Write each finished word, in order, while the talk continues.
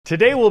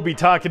Today we'll be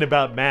talking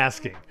about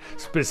masking.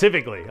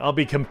 Specifically, I'll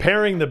be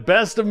comparing the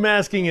best of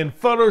masking in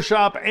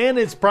Photoshop and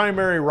its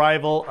primary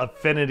rival,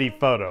 Affinity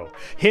Photo.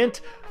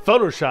 Hint,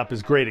 Photoshop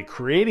is great at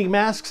creating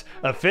masks,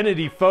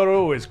 Affinity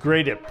Photo is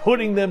great at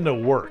putting them to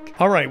work.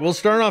 All right, we'll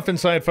start off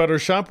inside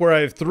Photoshop where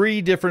I have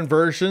 3 different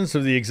versions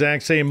of the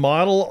exact same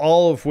model,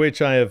 all of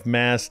which I have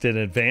masked in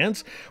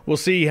advance. We'll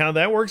see how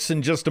that works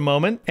in just a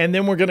moment. And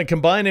then we're going to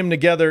combine them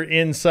together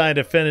inside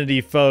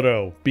Affinity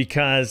Photo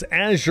because,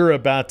 as you're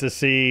about to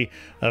see,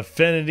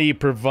 Affinity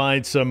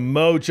provides some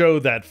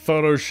mojo that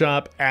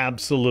Photoshop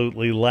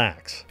absolutely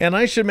lacks. And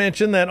I should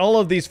mention that all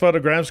of these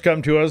photographs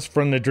come to us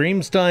from the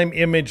Dreamtime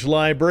image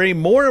library.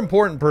 More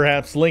important,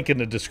 perhaps, link in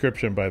the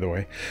description, by the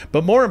way.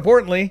 But more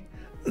importantly,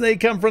 they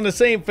come from the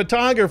same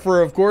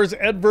photographer, of course,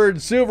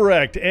 Edward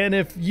Suverect. And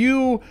if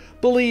you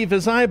believe,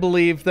 as I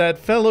believe, that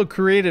fellow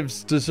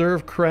creatives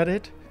deserve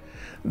credit,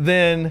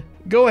 then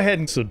go ahead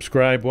and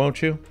subscribe,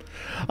 won't you?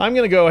 I'm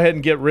going to go ahead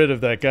and get rid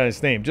of that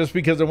guy's name just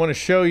because I want to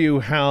show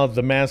you how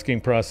the masking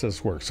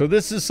process works. So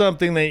this is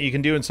something that you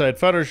can do inside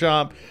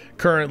Photoshop.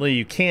 Currently,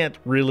 you can't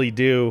really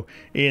do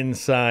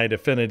inside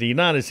Affinity,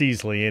 not as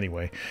easily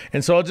anyway.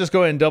 And so I'll just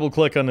go ahead and double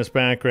click on this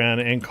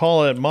background and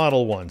call it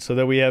Model 1 so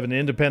that we have an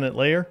independent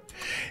layer.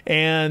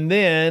 And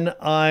then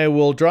I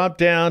will drop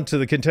down to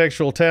the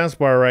contextual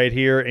taskbar right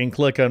here and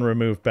click on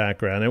Remove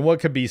Background. And what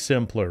could be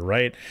simpler,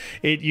 right?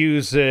 It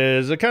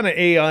uses a kind of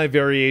AI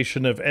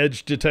variation of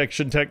edge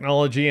detection technology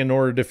in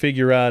order to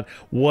figure out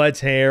what's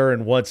hair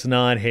and what's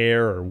not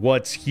hair, or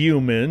what's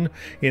human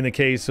in the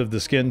case of the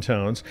skin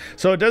tones.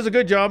 So it does a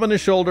good job on the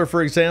shoulder,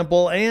 for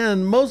example,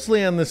 and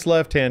mostly on this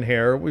left-hand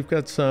hair. We've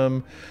got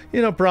some,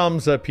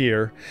 problems up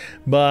here,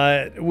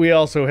 but we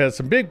also have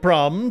some big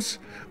problems.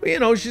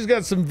 She's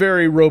got some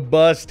very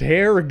robust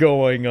hair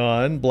going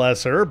on,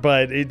 bless her,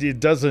 but it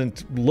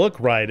doesn't look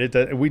right.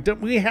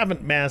 We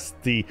haven't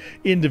masked the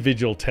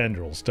individual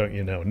tendrils, don't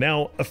you know?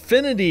 Now,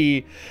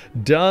 Affinity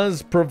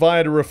does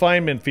provide a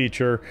refinement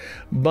feature,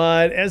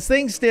 but as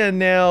things stand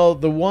now,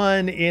 the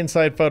one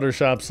inside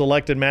Photoshop,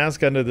 Select and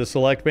Mask under the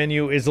Select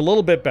menu, is a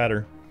little bit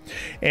better.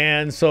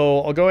 And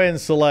so I'll go ahead and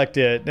select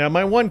it. Now,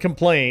 my one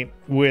complaint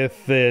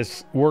with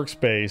this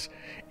workspace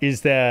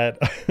is that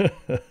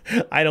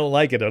I don't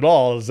like it at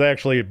all. It's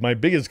actually my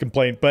biggest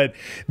complaint, but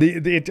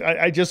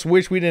I just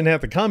wish we didn't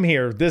have to come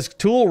here. This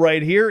tool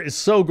right here is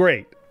so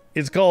great.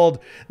 It's called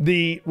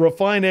the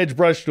Refine Edge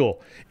Brush Tool.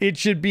 It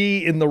should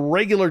be in the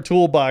regular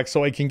toolbox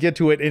so I can get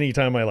to it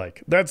anytime I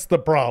like. That's the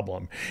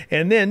problem.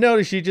 And then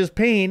notice you just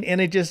paint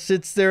and it just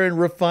sits there and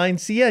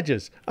refines the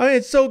edges. I mean,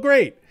 it's so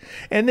great.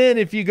 And then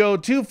if you go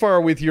too far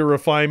with your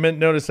refinement,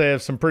 notice I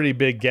have some pretty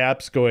big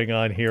gaps going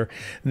on here,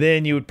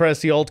 then you would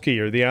press the Alt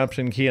key or the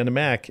Option key on the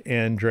Mac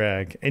and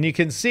drag. And you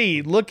can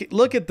see, look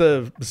at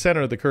the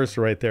center of the cursor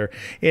right there.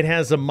 It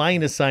has a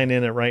minus sign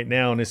in it right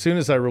now. And as soon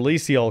as I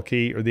release the Alt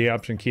key or the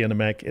Option key on the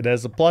Mac, it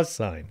has a plus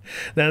sign.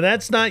 Now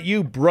that's not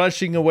you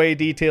brushing away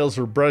details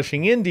or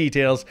brushing in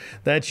details.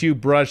 That's you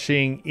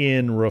brushing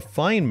in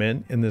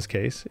refinement, in this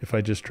case, if I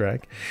just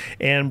drag,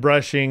 and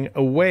brushing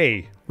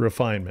away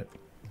refinement.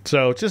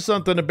 So just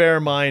something to bear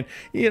in mind.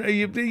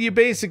 You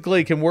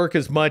basically can work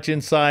as much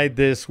inside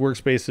this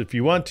workspace if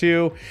you want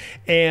to,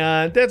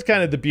 and that's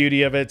kind of the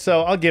beauty of it.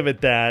 So I'll give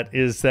it that,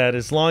 is that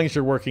as long as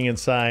you're working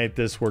inside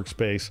this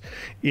workspace,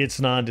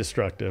 it's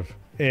non-destructive.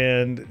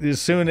 And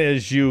as soon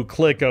as you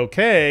click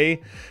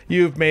OK,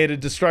 you've made a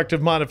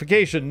destructive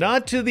modification.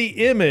 Not to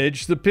the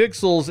image. The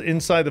pixels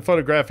inside the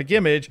photographic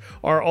image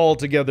are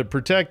altogether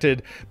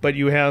protected, but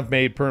you have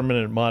made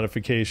permanent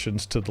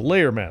modifications to the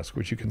layer mask,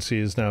 which you can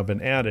see has now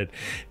been added.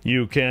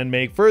 You can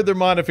make further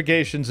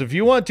modifications if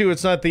you want to.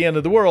 It's not the end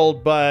of the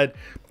world, but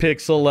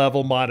pixel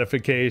level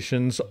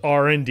modifications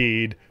are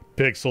indeed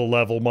pixel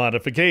level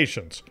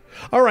modifications.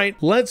 All right,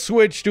 let's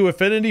switch to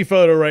Affinity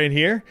Photo right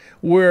here,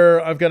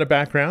 where I've got a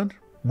background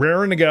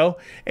raring to go.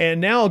 And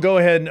now I'll go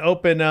ahead and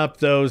open up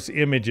those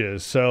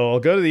images. So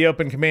I'll go to the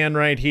open command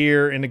right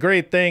here. And the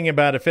great thing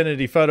about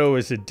Affinity Photo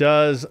is it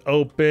does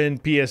open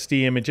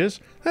PSD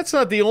images. That's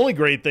not the only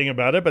great thing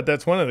about it, but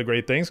that's one of the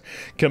great things.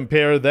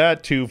 Compare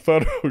that to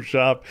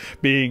Photoshop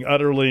being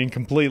utterly and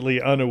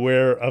completely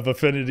unaware of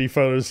Affinity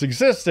Photo's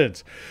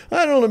existence.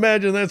 I don't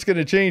imagine that's going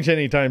to change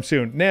anytime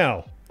soon.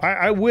 Now,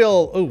 I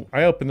will. Oh,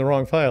 I opened the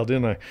wrong file,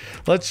 didn't I?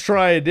 Let's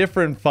try a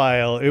different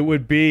file. It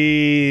would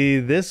be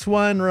this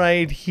one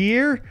right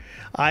here.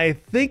 I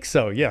think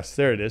so. Yes,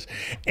 there it is.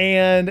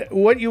 And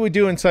what you would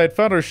do inside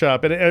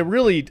Photoshop,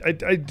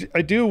 and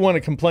I do want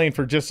to complain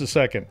for just a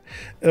second.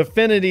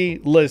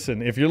 Affinity,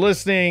 listen, if you're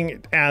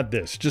listening, add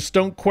this. Just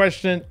don't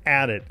question,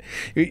 add it.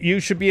 You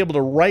should be able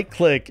to right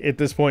click at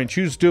this point,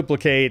 choose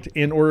duplicate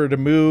in order to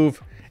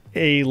move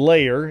a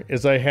layer,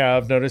 as I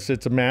have, notice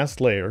it's a masked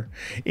layer,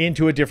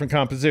 into a different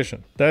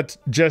composition. That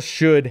just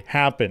should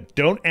happen.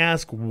 Don't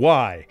ask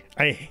why.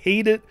 I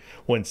hate it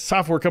when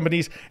software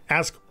companies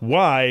ask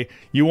why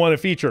you want a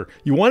feature.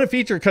 You want a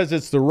feature because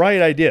it's the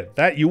right idea.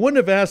 That you wouldn't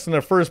have asked in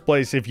the first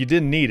place if you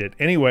didn't need it.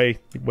 Anyway,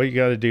 what you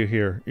got to do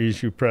here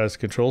is you press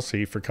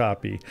Control-C for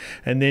copy,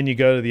 and then you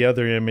go to the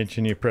other image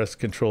and you press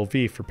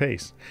Control-V for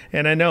paste.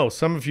 And I know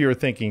some of you are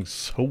thinking,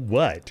 so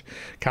what?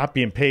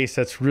 Copy and paste,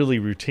 that's really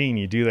routine.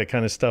 You do that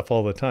kind of stuff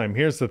all the time.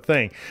 Here's the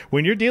thing.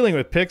 When you're dealing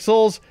with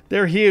pixels,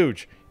 they're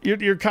huge.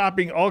 You're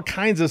copying all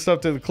kinds of stuff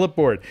to the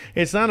clipboard.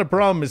 It's not a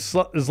problem as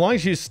long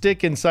as you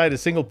stick inside a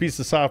single piece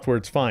of software,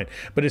 it's fine.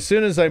 But as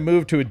soon as I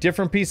move to a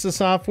different piece of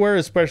software,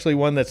 especially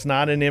one that's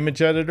not an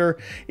image editor,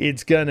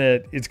 it's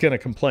gonna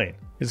complain.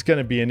 It's going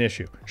to be an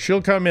issue.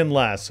 She'll come in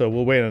last, so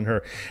we'll wait on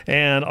her.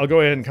 And I'll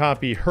go ahead and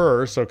copy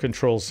her, so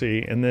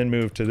Control-C, and then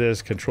move to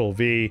this,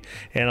 Control-V,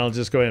 and I'll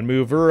just go ahead and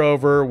move her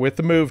over with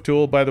the Move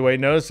tool. By the way,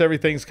 notice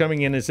everything's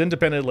coming in as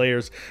independent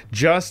layers,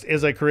 just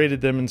as I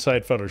created them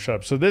inside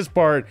Photoshop. So this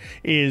part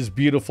is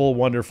beautiful,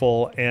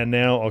 wonderful, and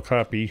now I'll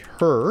copy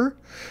her,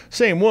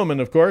 same woman,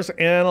 of course,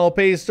 and I'll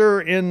paste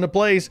her into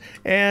place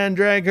and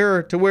drag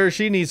her to where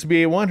she needs to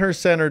be. I want her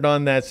centered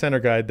on that center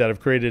guide that I've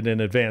created in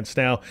advance.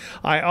 Now,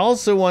 I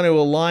also want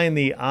to align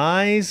the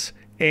eyes,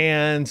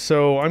 and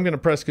so I'm going to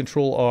press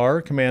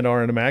Control-R,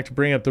 Command-R on a Mac to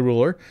bring up the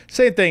ruler.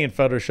 Same thing in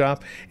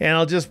Photoshop, and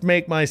I'll just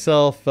make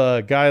myself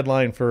a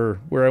guideline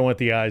for where I want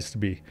the eyes to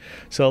be.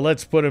 So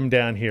let's put them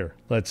down here,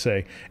 let's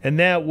say. And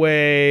that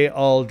way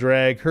I'll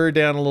drag her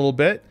down a little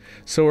bit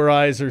so her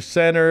eyes are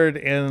centered,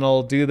 and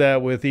I'll do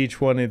that with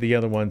each one of the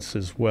other ones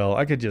as well.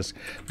 I could just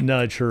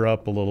nudge her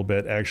up a little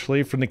bit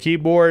actually from the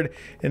keyboard,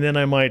 and then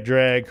I might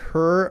drag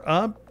her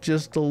up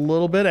just a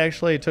little bit.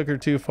 Actually, I took her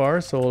too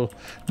far, so I'll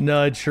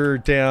nudge her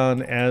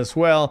down as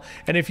well.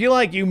 And if you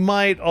like, you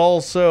might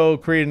also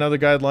create another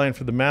guideline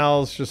for the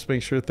mouths, just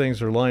make sure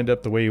things are lined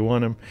up the way you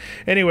want them.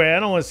 Anyway, I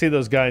don't want to see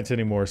those guides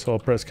anymore, so I'll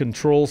press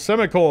Control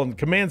semicolon,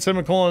 Command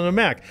semicolon on the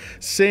Mac.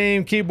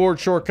 Same keyboard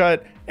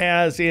shortcut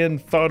as in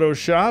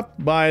Photoshop,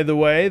 by the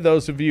way,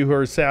 those of you who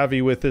are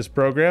savvy with this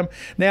program.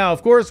 Now,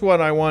 of course, what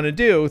I want to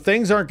do,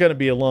 things aren't going to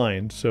be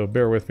aligned, so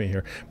bear with me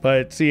here,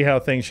 but see how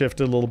things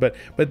shifted a little bit.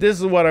 But this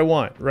is what I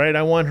want, right?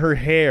 I want her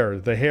hair,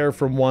 the hair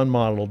from one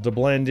model, to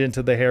blend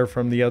into the hair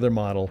from the other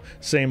model,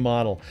 same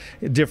model,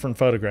 different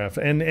photograph,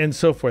 and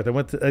so forth.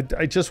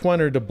 I just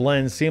want her to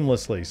blend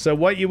seamlessly. So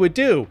what you would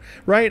do,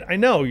 right? I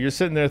know you're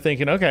sitting there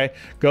thinking, okay,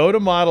 go to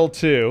Model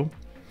 2,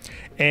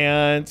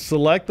 and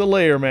select the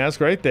layer mask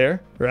right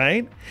there,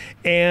 right?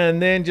 And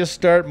then just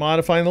start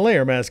modifying the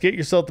layer mask. Get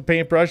yourself the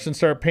paintbrush and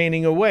start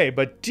painting away.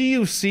 But do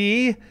you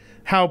see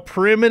how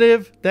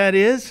primitive that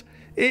is?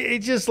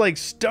 It's just like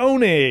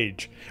Stone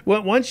Age.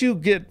 Well, once you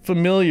get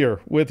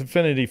familiar with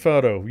Affinity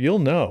Photo, you'll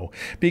know,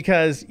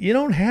 because you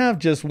don't have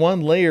just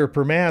one layer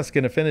per mask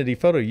in Affinity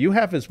Photo. You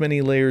have as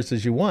many layers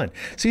as you want.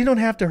 So you don't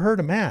have to hurt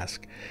a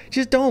mask.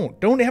 Just don't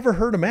ever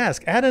hurt a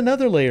mask. Add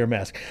another layer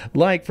mask.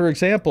 Like, for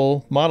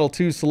example, Model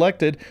 2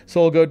 selected.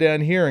 So I'll go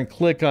down here and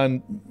click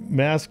on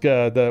mask,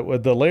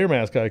 the layer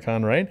mask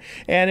icon, right?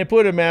 And it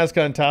put a mask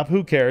on top.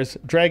 Who cares?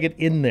 Drag it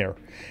in there.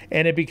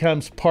 And it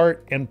becomes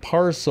part and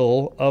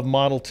parcel of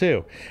Model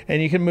 2.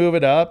 And you can move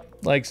it up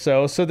like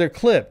so. So they're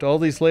clipped. All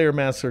these layer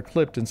masks are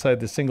clipped inside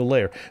the single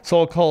layer. So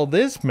I'll call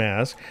this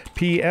mask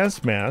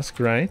PS mask,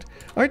 right?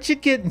 Aren't you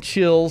getting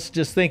chills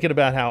just thinking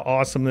about how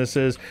awesome this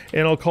is?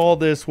 And I'll call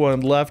this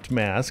one left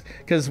mask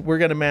because we're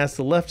going to mask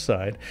the left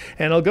side.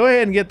 And I'll go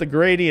ahead and get the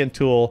gradient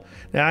tool.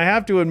 Now I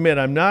have to admit,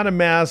 I'm not a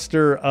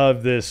master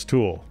of this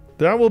tool.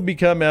 That will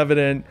become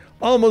evident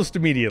almost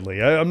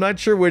immediately. I'm not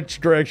sure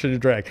which direction to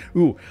drag.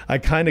 Ooh, I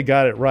kind of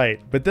got it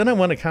right. But then I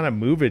want to kind of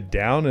move it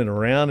down and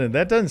around, and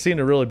that doesn't seem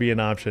to really be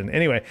an option.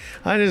 Anyway,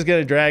 I'm just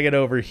going to drag it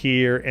over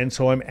here, and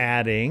so I'm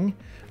adding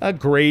a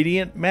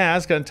gradient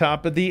mask on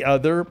top of the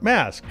other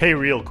mask. Hey,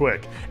 real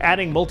quick,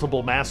 adding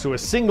multiple masks to a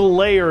single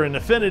layer in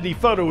Affinity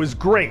Photo is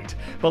great,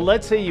 but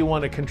let's say you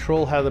want to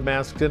control how the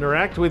masks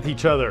interact with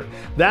each other.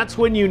 That's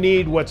when you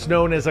need what's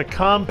known as a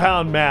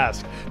compound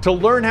mask. To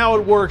learn how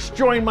it works,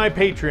 join my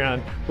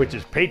Patreon, which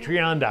is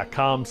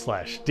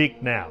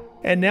patreon.com/DeekNow.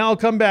 And now I'll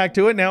come back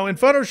to it. Now in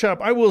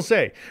Photoshop, I will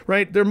say,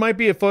 right, there might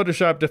be a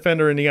Photoshop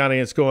defender in the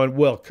audience going,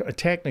 well,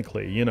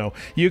 technically, you know,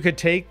 you could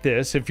take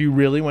this, if you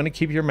really want to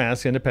keep your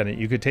mask independent,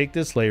 you could take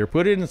this layer,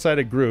 put it inside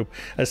a group,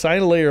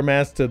 assign a layer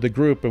mask to the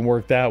group and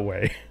work that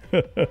way.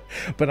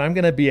 But I'm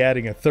going to be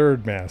adding a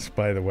third mask,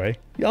 by the way.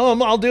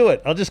 I'll do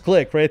it. I'll just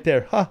click right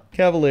there,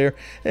 Cavalier,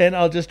 and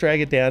I'll just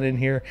drag it down in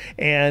here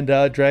and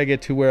drag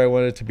it to where I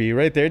want it to be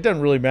right there. It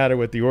doesn't really matter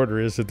what the order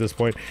is at this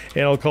point.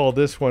 And I'll call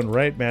this one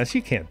right mask.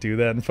 You can't do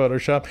that in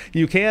Photoshop.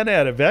 You can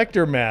add a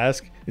vector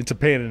mask. It's a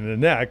pain in the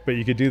neck, but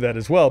you could do that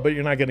as well, but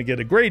you're not going to get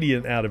a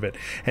gradient out of it.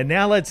 And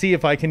now let's see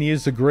if I can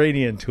use the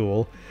gradient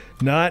tool.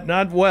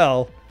 Not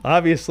well.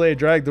 Obviously, I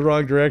dragged the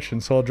wrong direction,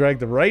 so I'll drag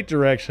the right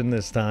direction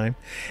this time.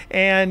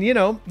 And, you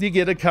know, you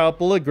get a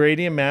couple of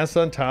gradient masks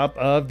on top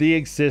of the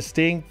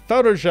existing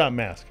Photoshop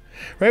mask,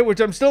 right? Which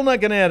I'm still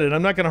not going to edit.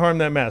 I'm not going to harm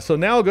that mask. So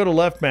now I'll go to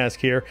left mask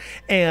here.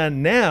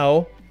 And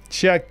now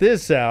check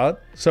this out.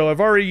 So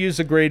I've already used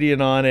a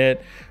gradient on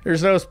it.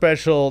 There's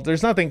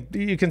nothing,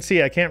 you can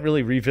see I can't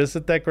really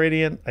revisit that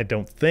gradient, I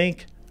don't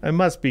think. I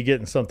must be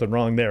getting something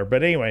wrong there.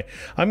 But anyway,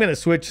 I'm going to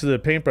switch to the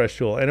paintbrush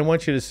tool, and I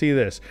want you to see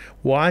this.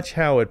 Watch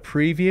how it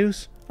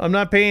previews. I'm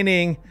not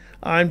painting.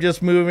 I'm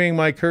just moving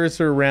my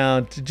cursor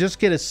around to just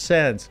get a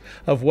sense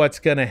of what's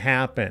going to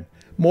happen.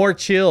 More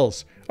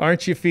chills.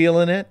 Aren't you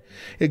feeling it?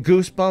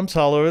 Goosebumps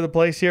all over the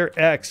place here.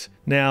 X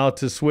now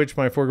to switch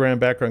my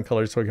foreground background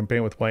color so I can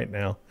paint with white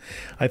now.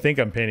 I think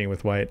I'm painting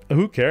with white.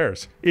 Who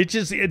cares?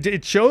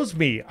 It shows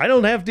me. I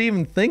don't have to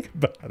even think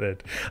about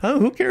it.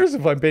 Who cares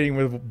if I'm painting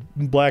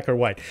with black or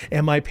white?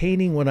 Am I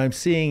painting what I'm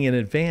seeing in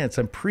advance?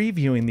 I'm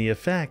previewing the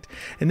effect.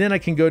 And then I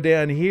can go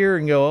down here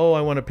and go, oh,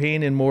 I want to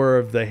paint in more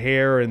of the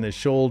hair and the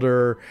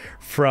shoulder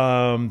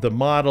from the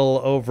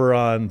model over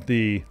on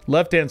the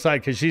left-hand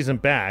side because she's in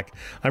back.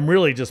 I'm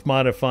really just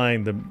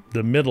modifying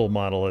the middle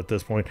model at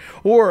this point.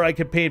 Or I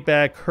could paint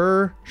back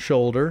her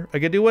shoulder. I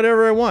could do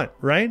whatever I want,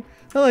 right?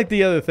 I like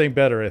the other thing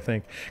better, I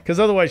think, because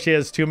otherwise she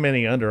has too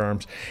many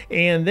underarms.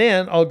 And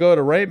then I'll go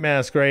to right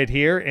mask right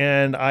here,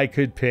 and I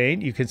could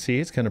paint. You can see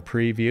it's going to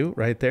preview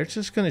right there. It's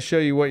just going to show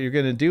you what you're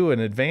going to do in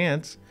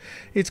advance.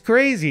 It's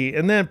crazy.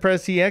 And then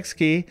press the X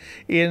key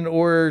in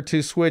order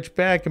to switch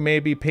back and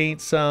maybe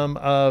paint some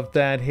of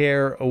that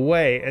hair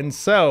away. And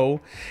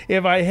so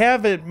if I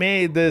haven't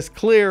made this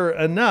clear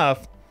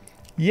enough,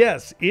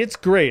 yes, it's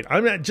great.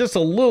 I'm not just a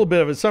little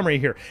bit of a summary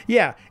here.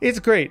 Yeah, it's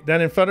great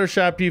that in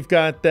Photoshop you've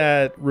got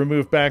that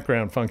remove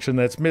background function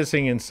that's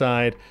missing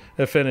inside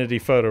Affinity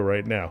Photo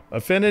right now.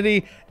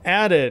 Affinity,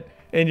 add it,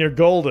 and you're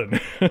golden.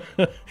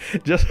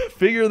 Just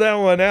figure that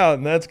one out,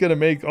 and that's going to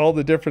make all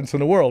the difference in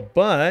the world.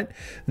 But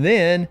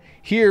then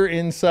here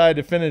inside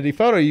Affinity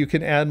Photo, you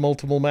can add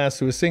multiple masks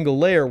to a single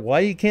layer. Why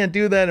you can't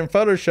do that in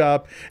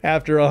Photoshop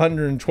after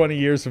 120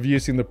 years of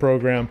using the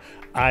program,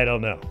 I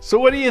don't know. So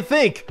what do you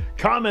think?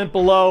 Comment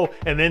below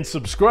and then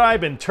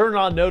subscribe and turn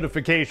on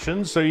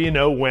notifications so you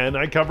know when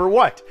I cover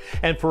what.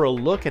 And for a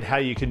look at how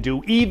you can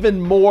do even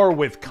more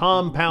with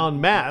compound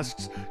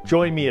masks,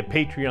 join me at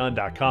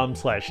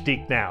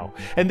patreon.com/DeekNow.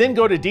 And then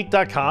go to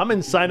Deek.com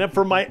and sign up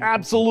for my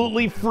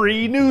absolutely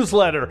free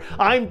newsletter.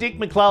 I'm Deke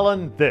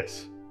McClellan.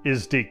 This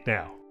is Deek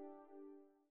Now.